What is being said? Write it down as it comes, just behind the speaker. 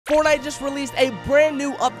Fortnite just released a brand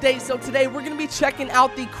new update, so today we're going to be checking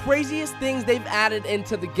out the craziest things they've added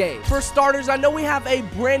into the game. For starters, I know we have a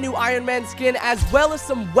brand new Iron Man skin as well as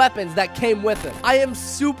some weapons that came with it. I am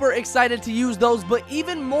super excited to use those, but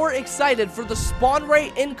even more excited for the spawn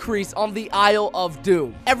rate increase on the Isle of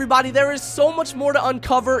Doom. Everybody, there is so much more to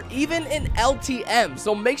uncover, even in LTM,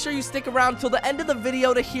 so make sure you stick around till the end of the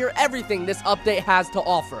video to hear everything this update has to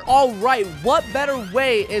offer. Alright, what better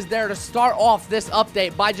way is there to start off this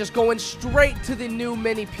update by just going straight to the new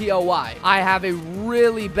mini POI? I have a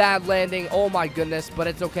really bad landing, oh my goodness, but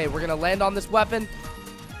it's okay. We're gonna land on this weapon.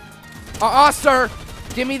 Sir,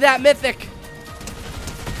 give me that mythic.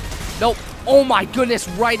 Nope. Oh my goodness,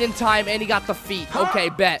 right in time, and he got the feet. Okay,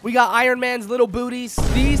 bet. We got Iron Man's little booties.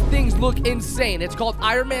 These things look insane. It's called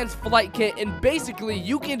Iron Man's flight kit, and basically,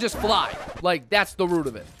 you can just fly. Like, that's the root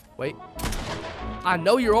of it. Wait. I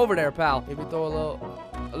know you're over there, pal. Maybe throw a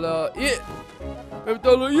little, yeah. Maybe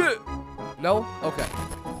throw a little, yeah. No? Okay.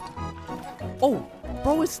 Oh,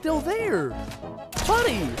 bro, it's still there.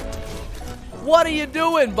 Buddy. What are you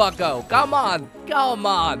doing, bucko? Come on. Come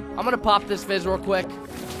on. I'm gonna pop this fizz real quick.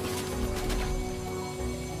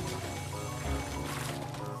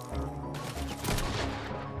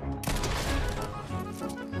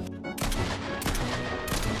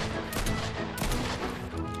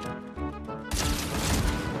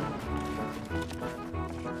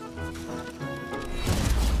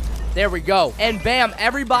 There we go. And bam,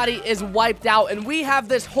 everybody is wiped out. And we have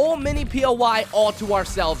this whole mini POI all to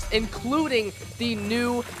ourselves, including the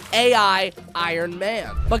new AI Iron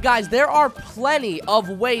Man. But guys, there are plenty of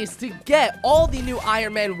ways to get all the new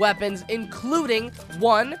Iron Man weapons, including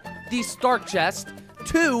 1, the Stark chest,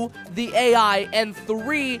 2, the AI, and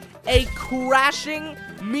 3, a crashing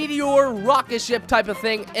meteor rocket ship type of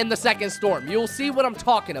thing in the second storm. You'll see what I'm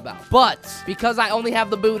talking about. But because I only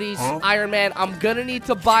have the booties, Iron Man, I'm gonna need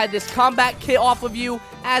to buy this combat kit off of you,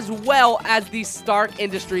 as well as the Stark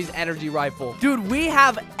Industries energy rifle. Dude, we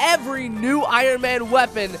have every new Iron Man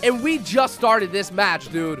weapon, and we just started this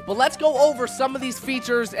match, dude. But let's go over some of these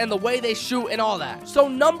features and the way they shoot and all that. So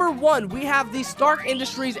number 1, we have the Stark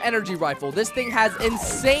Industries energy rifle. This thing has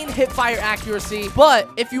insane hipfire accuracy, but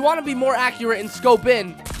if you want to be more accurate and scope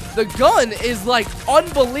in, the gun is like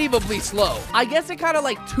unbelievably slow. I guess it kind of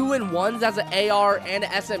like 2-in-1s as an AR and an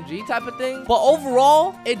SMG type of thing. But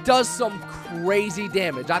overall, it does some crazy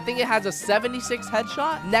damage. I think it has a 76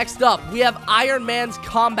 headshot. Next up, we have Iron Man's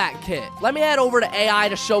combat kit. Let me head over to AI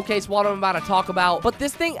to showcase what I'm about to talk about. But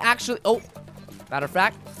this thing actually, oh, matter of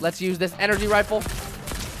fact, let's use this energy rifle.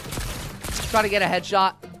 Try to get a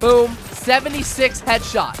headshot. Boom, 76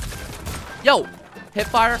 headshot. Yo,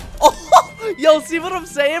 hipfire. Oh, yo, see what I'm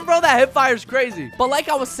saying, bro? That hipfire is crazy. But like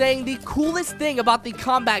I was saying, the coolest thing about the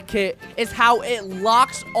combat kit is how it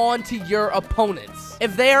locks onto your opponents.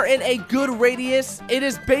 If they are in a good radius, it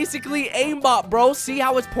is basically aimbot, bro. See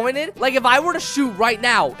how it's pointed? Like, if I were to shoot right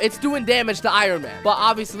now, it's doing damage to Iron Man. But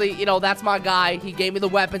obviously, you know, that's my guy. He gave me the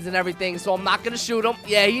weapons and everything, so I'm not gonna shoot him.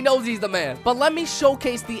 Yeah, he knows he's the man. But let me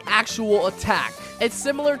showcase the actual attack. It's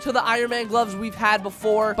similar to the Iron Man gloves we've had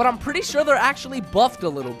before, but I'm pretty sure they're actually buffed a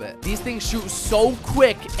little bit. These things shoot so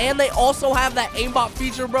quick, and they also have that aimbot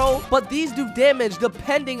feature, bro. But these do damage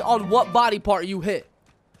depending on what body part you hit.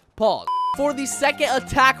 Pause. For the second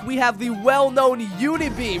attack, we have the well-known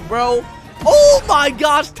Unibeam, bro. Oh my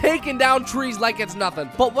gosh, taking down trees like it's nothing.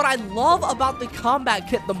 But what I love about the combat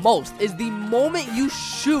kit the most is the moment you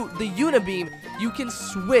shoot the Unibeam, you can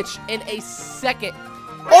switch in a second.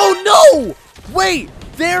 Oh no! Wait,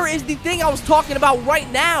 there is the thing I was talking about right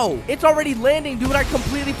now. It's already landing, dude. I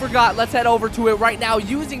completely forgot. Let's head over to it right now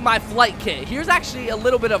using my flight kit. Here's actually a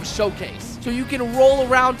little bit of a showcase. So you can roll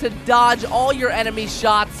around to dodge all your enemy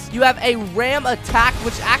shots. You have a ram attack,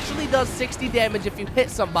 which actually does 60 damage if you hit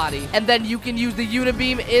somebody. And then you can use the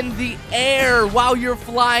Unibeam in the air while you're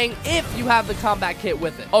flying if you have the combat kit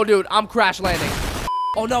with it. Oh, dude, I'm crash landing.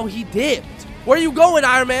 Oh, no, he dipped. Where you going,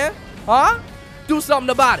 Iron Man? Huh? Do something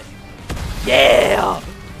about it. Yeah!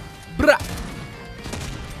 Bruh.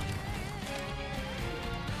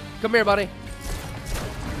 Come here, buddy.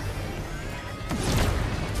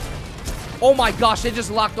 Oh my gosh, they just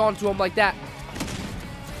locked onto him like that.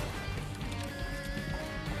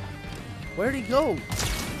 Where'd he go?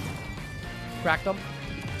 Cracked him.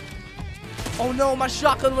 Oh no, my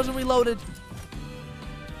shotgun wasn't reloaded.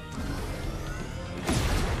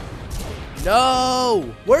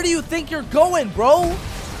 No! Where do you think you're going, bro?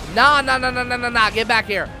 Nah. Get back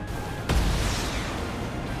here.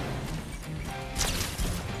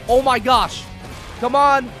 Oh my gosh. Come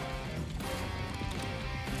on.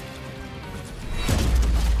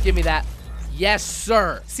 Give me that. Yes,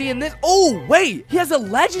 sir. See, in this... Oh, wait. He has a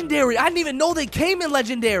legendary. I didn't even know they came in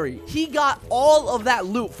legendary. He got all of that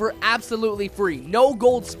loot for absolutely free. No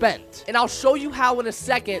gold spent. And I'll show you how in a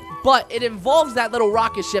second, but it involves that little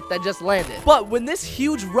rocket ship that just landed. But when this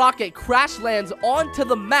huge rocket crash lands onto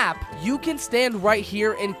the map, you can stand right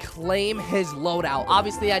here and claim his loadout.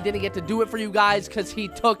 Obviously, I didn't get to do it for you guys because he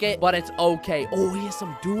took it, but it's okay. Oh, he has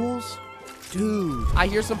some duels? Dude, I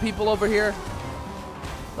hear some people over here.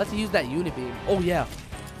 Let's use that unibeam. Oh, yeah.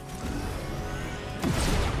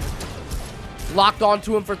 Locked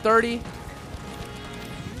onto him for 30.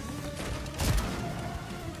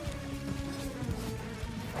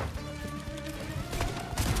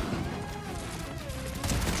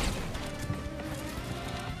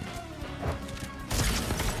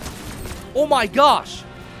 Oh my gosh.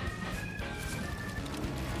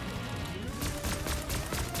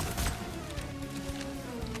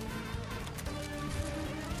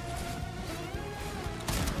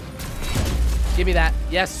 Give me that.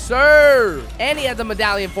 Yes, sir. And he has a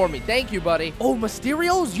medallion for me. Thank you, buddy. Oh,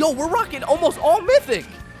 Mysterios? Yo, we're rocking almost all mythic.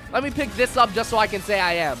 Let me pick this up just so I can say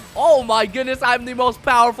I am. Oh my goodness, I'm the most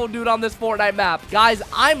powerful dude on this Fortnite map. Guys,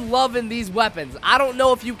 I'm loving these weapons. I don't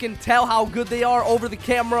know if you can tell how good they are over the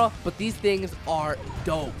camera, but these things are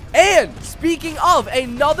dope. And speaking of,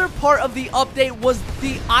 another part of the update was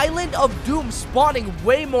the Island of Doom spawning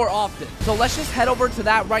way more often. So let's just head over to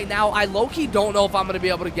that right now. I low-key don't know if I'm going to be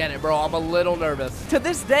able to get it, bro. I'm a little nervous. To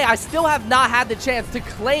this day, I still have not had the chance to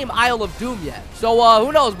claim Isle of Doom yet. So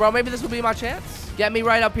who knows, bro? Maybe this will be my chance. Get me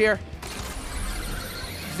right up here.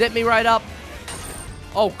 Zip me right up.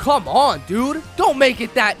 Oh, come on, dude. Don't make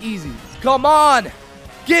it that easy. Come on.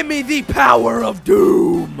 Give me the power of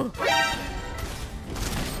doom.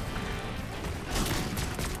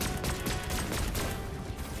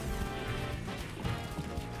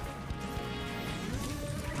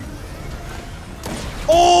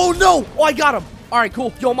 Oh, no. Oh, I got him. All right,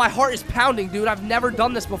 cool. Yo, my heart is pounding, dude. I've never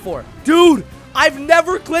done this before. Dude. I've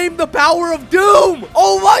never claimed the power of doom.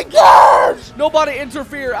 Oh my gosh. Nobody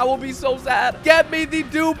interfere. I will be so sad. Get me the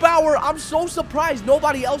doom power. I'm so surprised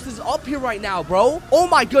nobody else is up here right now, bro. Oh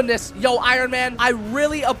my goodness. Yo, Iron Man, I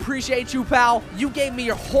really appreciate you, pal. You gave me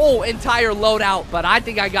your whole entire loadout, but I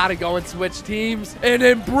think I gotta go and switch teams and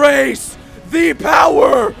embrace the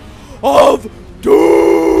power of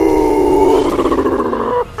doom.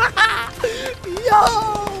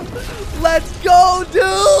 Yo, let's go,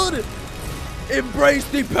 dude. Embrace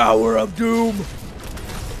the power of Doom.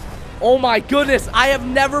 Oh my goodness, I have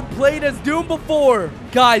never played as Doom before.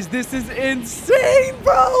 Guys, this is insane,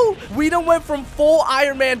 bro. We done went from full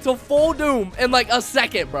Iron Man to full Doom in like a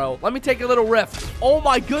second, bro. Let me take a little riff. Oh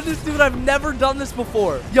my goodness, dude, I've never done this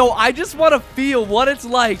before. Yo, I just want to feel what it's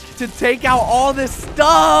like to take out all this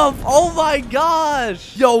stuff. Oh my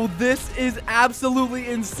gosh. Yo, this is absolutely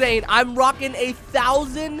insane. I'm rocking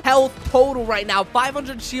 1,000 health total right now.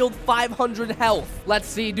 500 shield, 500 health. Let's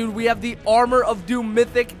see, dude. We have the Armor of Doom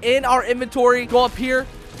Mythic in our inventory. Go up here.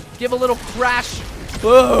 Give a little crash.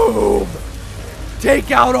 Boom! Take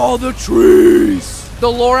out all the trees! The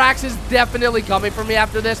Lorax is definitely coming for me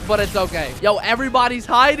after this, but it's okay. Yo, everybody's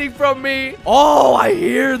hiding from me. Oh, I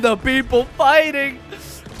hear the people fighting.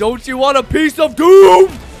 Don't you want a piece of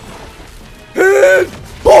doom? And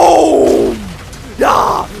boom!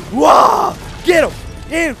 Yeah! Wah! Get him!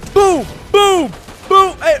 And boom! Boom!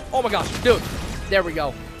 Boom! Hey, oh my gosh, dude. There we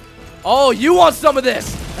go. Oh, you want some of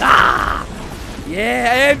this? Ah!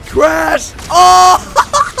 Yeah, and crash. Oh,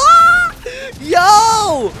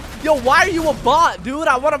 yo, why are you a bot, dude?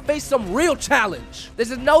 I want to face some real challenge.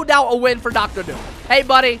 This is no doubt a win for Dr. Doom. Hey,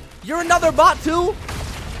 buddy, you're another bot too?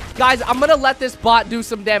 Guys, I'm going to let this bot do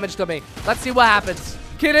some damage to me. Let's see what happens.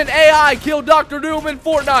 Can an AI kill Dr. Doom in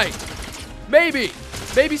Fortnite? Maybe.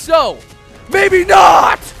 Maybe so. Maybe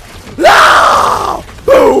not. Ah!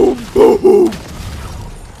 Boom, boom.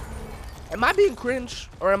 Am I being cringe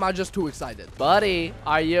or am I just too excited? Buddy,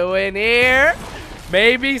 are you in here?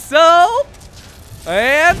 Maybe so.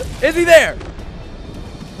 And is he there?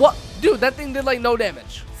 What? Dude, that thing did like no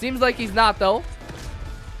damage. Seems like he's not though.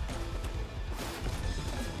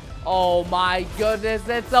 Oh my goodness,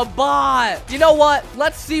 it's a bot. You know what?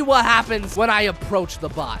 Let's see what happens when I approach the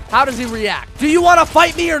bot. How does he react? Do you want to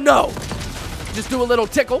fight me or no? Just do a little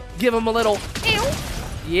tickle. Give him a little ew.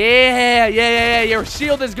 Yeah. Your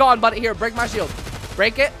shield is gone, buddy. Here, break my shield.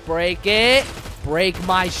 Break it. Break it. Break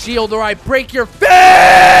my shield or I break your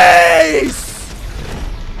face!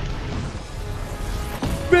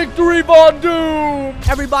 Victory Von Doom!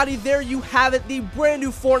 Everybody, there you have it, the brand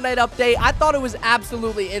new Fortnite update. I thought it was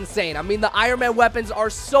absolutely insane. I mean, the Iron Man weapons are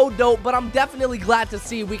so dope, but I'm definitely glad to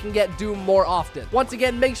see we can get Doom more often. Once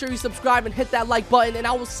again, make sure you subscribe and hit that like button, and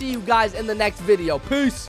I will see you guys in the next video. Peace!